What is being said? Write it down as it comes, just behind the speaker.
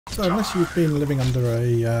So unless you've been living under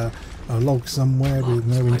a log somewhere with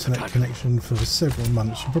no internet connection for several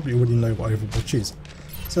months, you probably already know what Overwatch is.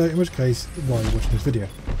 So in which case, why are you watching this video?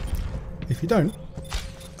 If you don't,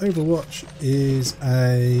 Overwatch is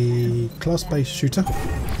a class-based shooter,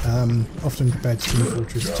 often compared to Team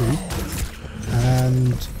Fortress 2,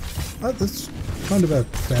 and that's kind of a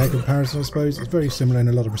fair comparison, I suppose. It's very similar in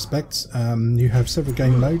a lot of respects. You have several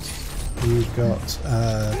game modes. You've got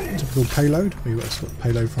typical payload, where you've got to swap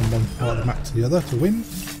payload from one part of the map to the other to win.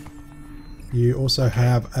 You also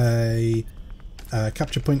have a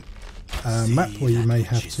capture point map where you may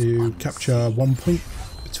have to capture one point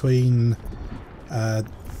between,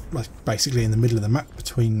 like basically in the middle of the map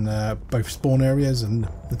between both spawn areas, and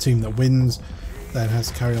the team that wins then has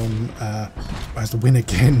to carry on, has to win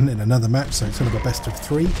again in another map, so it's sort of a best of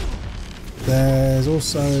three. There's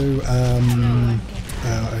also a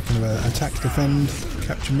kind of a attack defend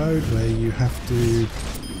capture mode where you have to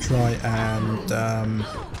try and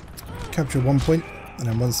capture one point, and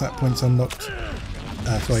then once that point's unlocked,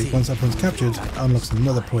 once that point's captured, unlocks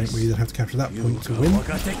another point where you then have to capture that point to win.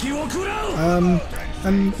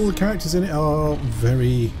 And all the characters in it are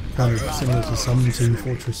very kind of similar to some Team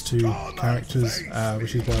Fortress 2 characters,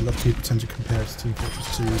 which is why a lot of people tend to compare it to Team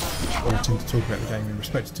Fortress 2, or tend to talk about the game in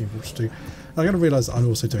respect to Team Fortress 2. I'm going to realise that I'm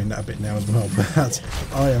also doing that a bit now as well, but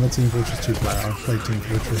I am a Team Fortress 2 player. I've played Team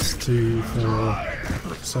Fortress 2 for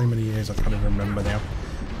so many years I can't even remember now.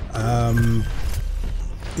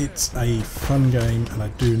 It's a fun game and I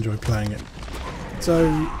do enjoy playing it. So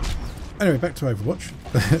anyway, back to Overwatch.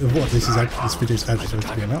 What this video is actually supposed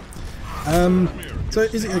to be about. So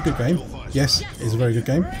is it a good game? Yes, it's a very good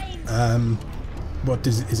game.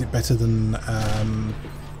 Is it better than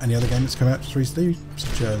any other game that's come out just recently,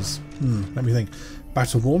 such as, let me think,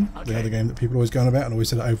 Battleborn, the other game that people always go on about and always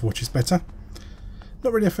say that Overwatch is better?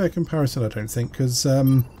 Not really a fair comparison, I don't think, because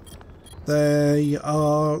they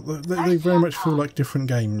very much feel like different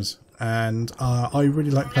games, and I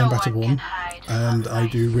really like playing Battleborn, and I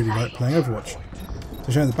do really like playing Overwatch. It's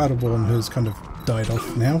a shame that Battleborn has kind of died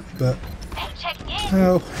off now, but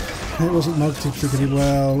well, it wasn't marketed particularly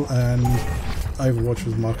well, and Overwatch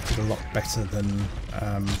was marketed a lot better than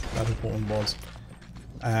Battleborn was.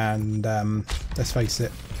 And let's face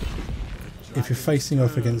it, if you're facing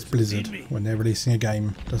off against Blizzard when they're releasing a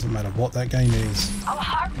game, doesn't matter what that game is,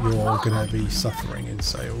 you're going to be suffering in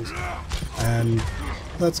sales, and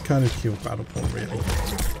that's kind of killed Battleborn really.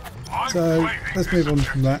 So let's move on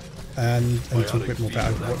from that and talk a bit more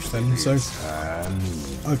about Overwatch then. So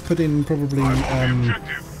I've put in probably how many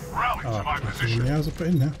hours I've put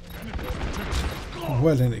in now?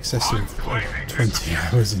 Well in excess of 20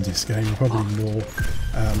 hours in this game, probably more,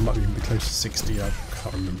 might even be close to 60, I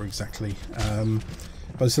can't remember exactly,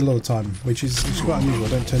 but it's a lot of time, which is quite unusual. I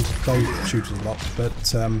don't tend to play shooters a lot,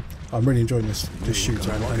 but I'm really enjoying this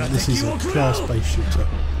shooter, and this is a class-based shooter,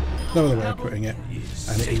 no other way of putting it,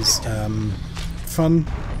 and it is fun,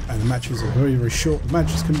 and the matches are very, very short. The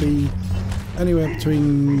matches can be anywhere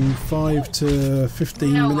between 5 to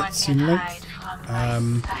 15 minutes in length,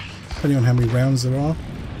 depending on how many rounds there are.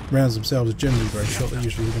 Rounds themselves are generally very short, they're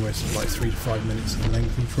usually anywhere from like 3 to 5 minutes in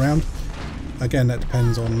length each round. Again, that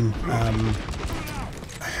depends on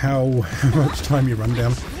how much time you run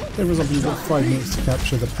down. For example, you've got 5 minutes to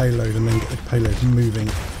capture the payload and then get the payload moving.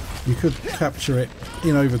 You could capture it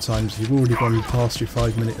in overtime, so you've already gone past your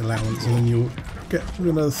 5-minute allowance, and then you'll get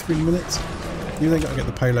another 3 minutes. You then got to get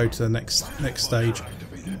the payload to the next stage,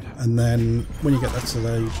 and then when you get that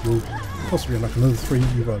stage, you'll possibly unlock another 3.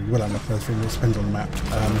 Well, you will unlock another 3 minutes, depends on the map.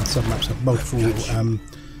 Some maps have multiple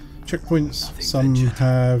checkpoints, some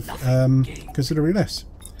have considerably less.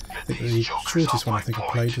 I think the shortest one I think I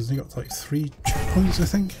played has got like 3 checkpoints, I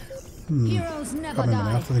think. Can't remember now,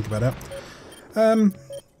 I have to think about that.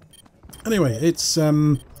 Anyway, it's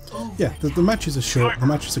yeah, the matches are short, the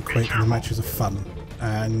matches are quick, and the matches are fun,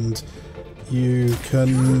 and you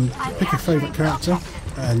can pick a favourite character,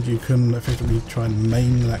 and you can effectively try and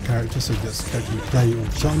main that character, so that's the character you play all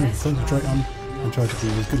the time and concentrate on and try to do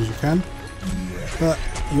as good as you can. But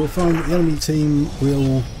you'll find that the enemy team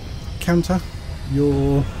will counter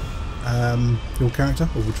your character,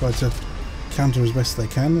 or will try to counter as best they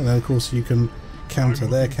can, and then of course you can counter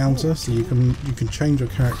their counter, so you can change your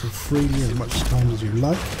character freely as much time as you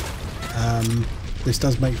like. This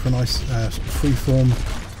does make for a nice free-form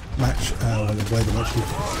match, the way the match will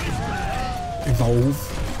evolve.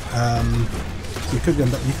 So you could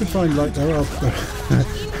find, like, there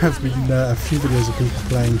have been a few videos of people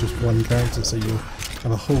playing just one character, so you'll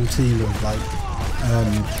have a whole team of like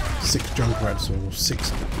 6 Junkrats or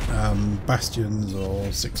 6 Bastions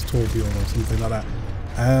or 6 Torbjorn or something like that,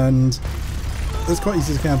 and That's quite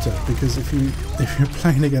easy to counter, because if you're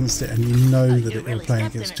playing against it and you know that you're playing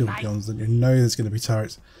against Torbjorns, then you know there's going to be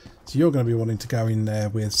turrets, so you're going to be wanting to go in there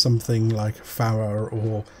with something like Farah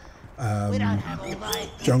or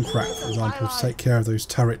Junkrat, for example, to take care of those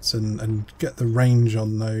turrets and get the range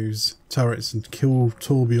on those turrets and kill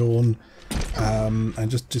Torbjorn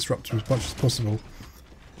and just disrupt him as much as possible.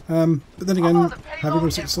 But then again, having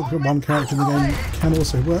one character in the game can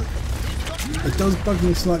also work. It does bug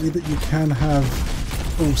me slightly that you can have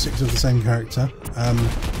all 6 of the same character.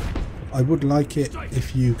 I would like it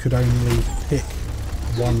if you could only pick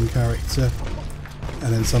one character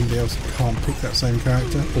and then somebody else can't pick that same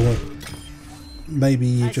character, or maybe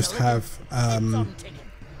you just have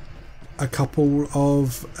a couple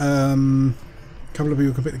of people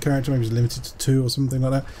who can pick the character, maybe it's limited to 2 or something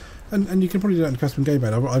like that. And you can probably do that in custom game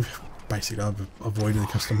mode. I've avoided the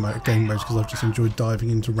custom game modes because I've just enjoyed diving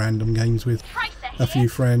into random games with a few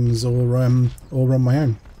friends or on my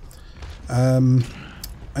own. And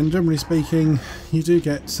generally speaking, you do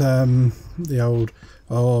get the old,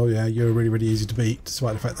 oh yeah, you're really, really easy to beat,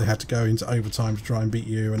 despite the fact they had to go into overtime to try and beat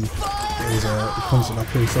you, and it was a constant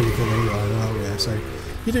uphill struggle for me. Oh yeah, so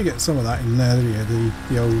you do get some of that in there. Yeah,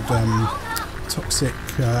 the old toxic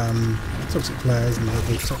players and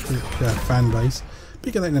the toxic fan base, but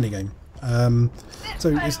you get that in any game. So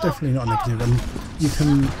it's definitely not a negative, and you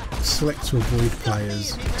can select to avoid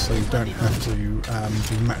players, so you don't have to be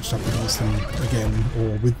matched up against them again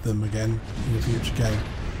or with them again in a future game.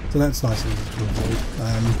 So that's nice and easy to avoid.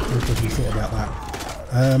 I've definitely thought about that.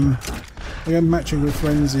 Again, matching with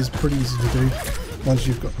friends is pretty easy to do. Once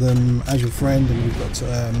you've got them as your friend and you've got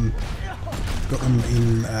them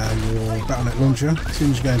in your Battle.net launcher, as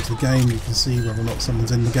soon as you go into the game, you can see whether or not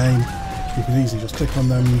someone's in the game. You can easily just click on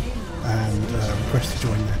them and request to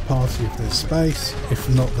join their party if there's space. If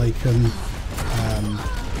not, they can,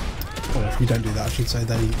 or if you don't do that, I should say,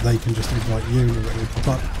 they can just invite you, and it will pop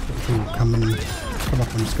up, which will come up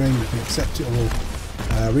on the screen. You can accept it or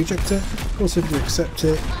reject it. Also, if you accept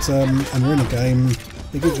it and you're in a game,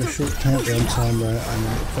 it gives you a short countdown timer, and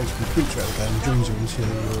it basically completes you out of the game and joins you into your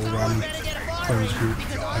friends group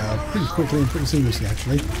pretty quickly and pretty seamlessly,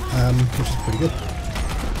 actually, which is pretty good.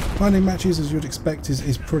 Finding matches, as you'd expect,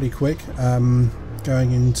 is pretty quick.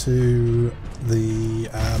 Going into the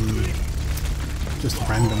just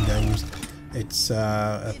random games, it's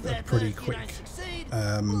a pretty quick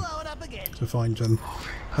to find them.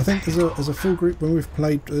 I think as a full group, when we've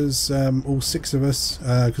played as all 6 of us,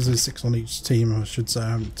 because there's 6 on each team, I should say.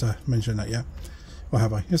 I haven't mentioned that yet. Or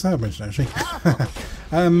have I? Yes, I have mentioned it, actually.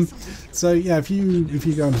 So yeah, if you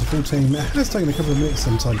go into the full team, it has taken a couple of minutes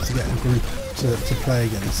sometimes to get a group to play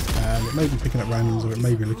against. It may be picking up randoms, or it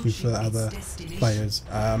may be looking for other players,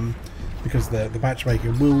 because the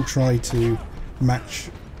matchmaker will try to match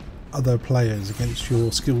other players against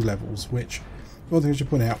your skill levels, which, one thing I should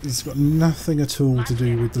point out, is it's got nothing at all to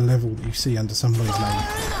do with the level that you see under somebody's name.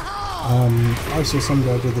 I saw some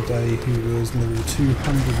guy the other day who was level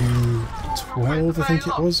 212, I think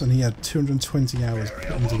it was, and he had 220 hours put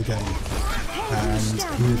into the game, and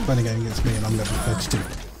he was playing a game against me and I'm level 32.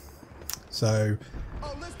 So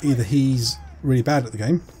either he's really bad at the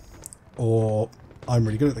game, or I'm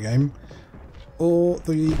really good at the game, or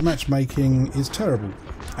the matchmaking is terrible.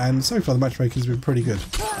 And so far the matchmaking has been pretty good.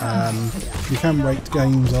 You can rate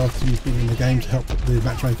games after you've been in the game to help the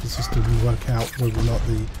matchmaking system work out whether or not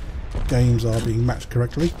the games are being matched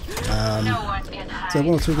correctly. So 1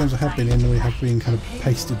 or 2 games I have been in, we have been kind of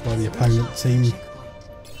pasted by the opponent team,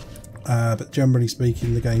 but generally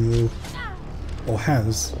speaking the game will, or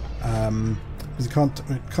has, because it can't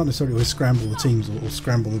necessarily always scramble the teams or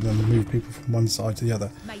scramble them and move people from one side to the other,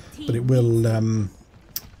 but it will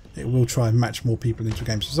try and match more people into a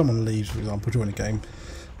game. So if someone leaves, for example, join a game,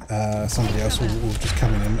 somebody else will just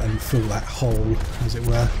come in and fill that hole, as it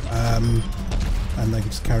were, and they can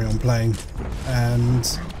just carry on playing. And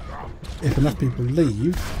if enough people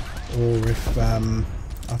leave, or if I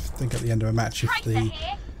think at the end of a match, if the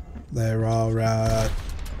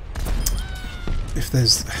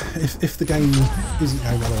game isn't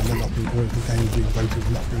going well and they're not being, or if the game is being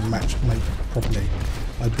voted not being matched made properly,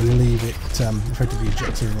 I believe it effectively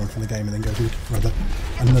ejects everyone from the game and then goes looking for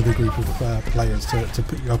another group of players to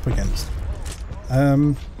put you up against.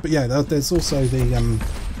 But yeah, there's also the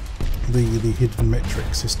hidden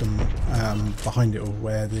metric system behind it all,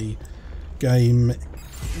 where the game,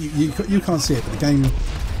 you can't see it, but the game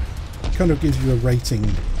kind of gives you a rating,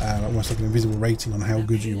 almost like an invisible rating on how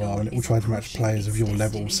good you are, and it will try to match players of your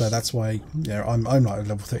level. So that's why, yeah, I'm like a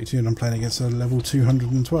level 32 and I'm playing against a level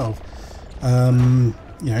 212.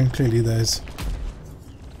 You know, clearly there's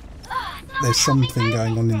there's something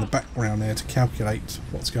going on in the background there to calculate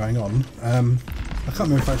what's going on. I can't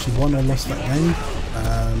remember if I actually won or lost that game.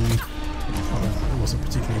 It wasn't a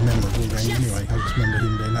particularly memorable game anyway. I just remember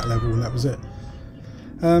him being that level and that was it.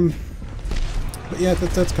 But yeah,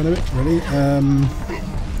 that's kind of it really.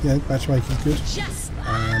 Yeah, matchmaking is good.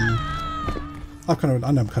 I know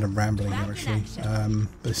I'm kind of rambling here actually.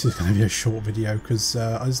 This is going to be a short video because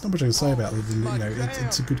there's not much I can say about it. You know,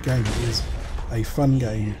 it's a good game. It is a fun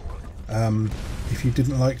game. If you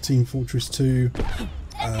didn't like Team Fortress 2,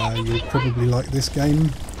 you'll probably like this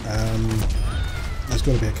game. There's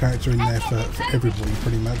got to be a character in there for everybody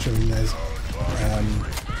pretty much. I mean, there's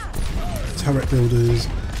turret builders,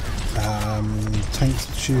 tanks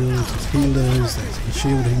and shields, there's healers, there's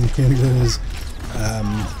shielding healers,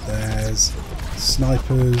 there's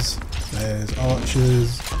snipers, there's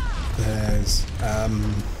archers, there's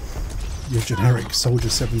your generic Soldier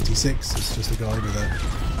 76. It's just a guy with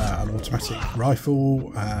an automatic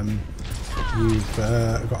rifle. You've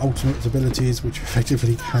got ultimate abilities which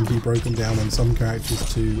effectively can be broken down on some characters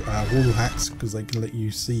to wall hacks, because they can let you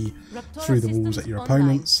see through the walls at your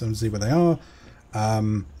opponents and see where they are.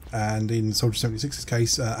 And in Soldier 76's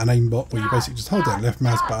case, an aimbot where you basically just hold down the left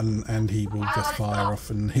mouse button and he will just fire off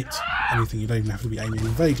and hit anything. You don't even have to be aiming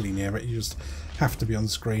vaguely near it, you just have to be on the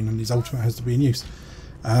screen, and his ultimate has to be in use.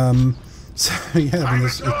 So yeah, I mean,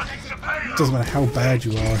 it doesn't matter how bad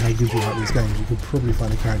you are, how good you are at these games, you could probably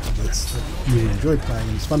find a character that you really enjoy playing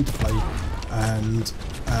and it's fun to play, and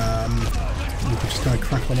you could just kind of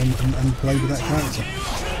crack on and play with that character,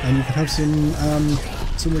 and you can have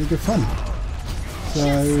some really good fun.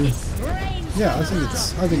 So yeah, I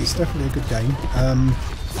think it's definitely a good game.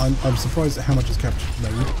 I'm surprised at how much it's captured me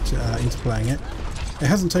into playing it. It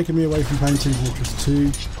hasn't taken me away from playing Team Fortress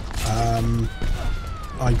 2.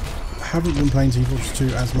 I haven't been playing Team Fortress 2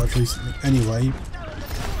 as much recently anyway.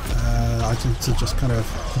 I tend to just kind of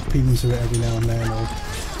hop into it every now and then, or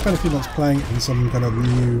spend a few months playing it and some kind of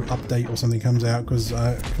new update or something comes out, because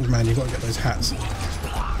man, you've got to get those hats.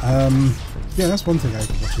 Yeah, that's one thing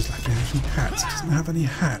Overwatch is lacking, actually hats. It doesn't have any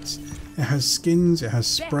hats. It has skins, it has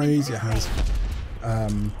sprays, it has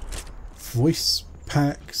voice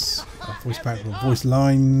packs, or voice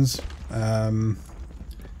lines, and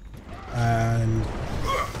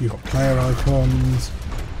you've got player icons.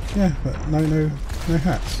 Yeah, but no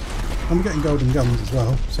hats. I'm getting golden guns as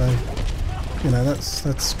well, so you know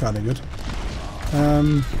that's kind of good.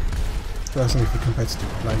 But that's only for competitive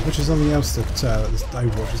play, which is something else that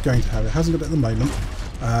Overwatch is going to have. It hasn't got it at the moment,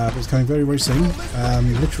 but it's coming very, very soon.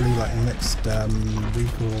 Literally like in the next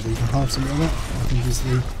week or week and a half, something like that, I think is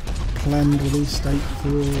the planned release date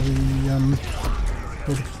for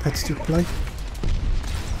the competitive play.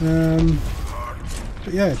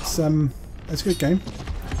 But yeah, it's a good game.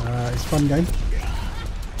 It's a fun game.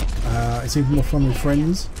 It's even more fun with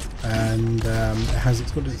friends, and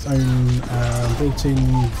it's got its own built-in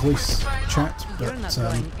voice chat, but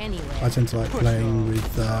I tend to like playing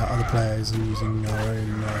with other players and using our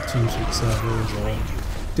own TeamSpeak servers or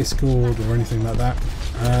Discord or anything like that.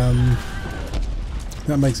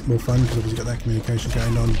 That makes it more fun because obviously you've got that communication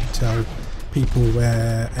going on. You can tell people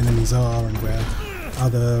where enemies are and where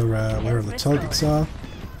other targets are.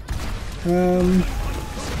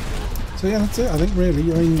 So yeah, that's it. I think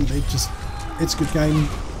really, I mean, it's a good game.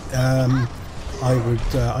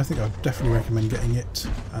 I think I'd definitely recommend getting it.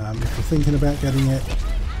 If you're thinking about getting it,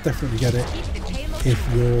 definitely get it. If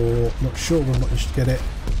you're not sure whether or not you should get it,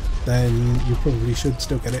 then you probably should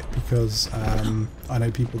still get it, because I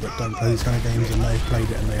know people that don't play these kind of games and they've played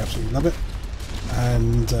it and they absolutely love it.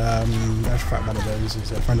 And in fact, one of those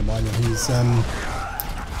is a friend of mine, and he's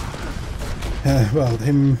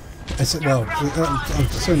I've so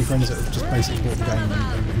many friends that have just basically bought the game and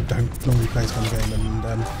who don't normally play this kind of game,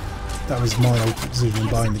 and that was my ultimate decision in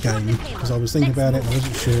buying the game, because I was thinking about it and I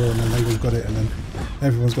wasn't sure, and then they've all got it, and then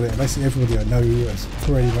everyone's got it, and basically everybody I know has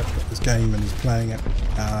pretty much got this game and is playing it.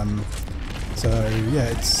 So yeah,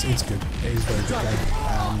 it's good. It is a very good game.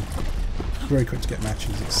 Very quick to get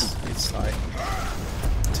matches. It's like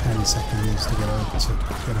 10 seconds to get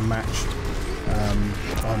a match.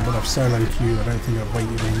 When I've solo queued, I don't think I've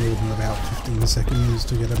waited any more than about 15 seconds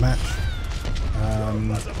to get a match.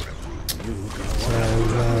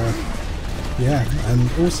 Yeah, and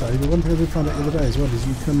also the one thing I did find out the other day as well is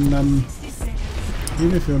you can,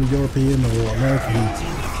 even if you're on a European or American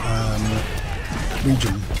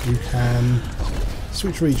region, you can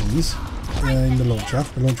switch regions in the launcher.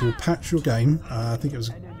 The launcher will patch your game. I think it was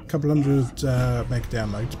a couple hundred meg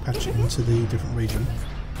download to patch it into the different region.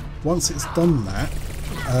 Once it's done that,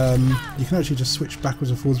 you can actually just switch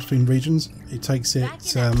backwards and forwards between regions. It takes it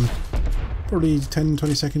probably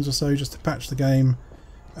 10-20 seconds or so just to patch the game,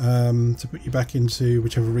 to put you back into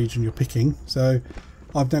whichever region you're picking. So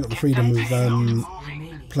I've now got the freedom of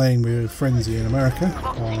playing with Frenzy in America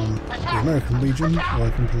on the American region, or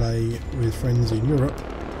I can play with Frenzy in Europe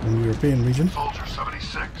on the European region,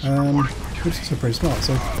 which is pretty smart.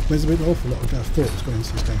 So there's a bit awful lot of thought going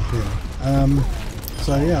into this game clearly.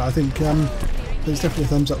 So yeah, I think there's definitely a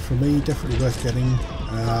thumbs up from me, definitely worth getting.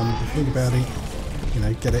 If you think about it, you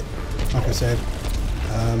know, get it. Like I said,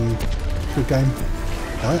 good game.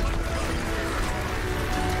 Alright.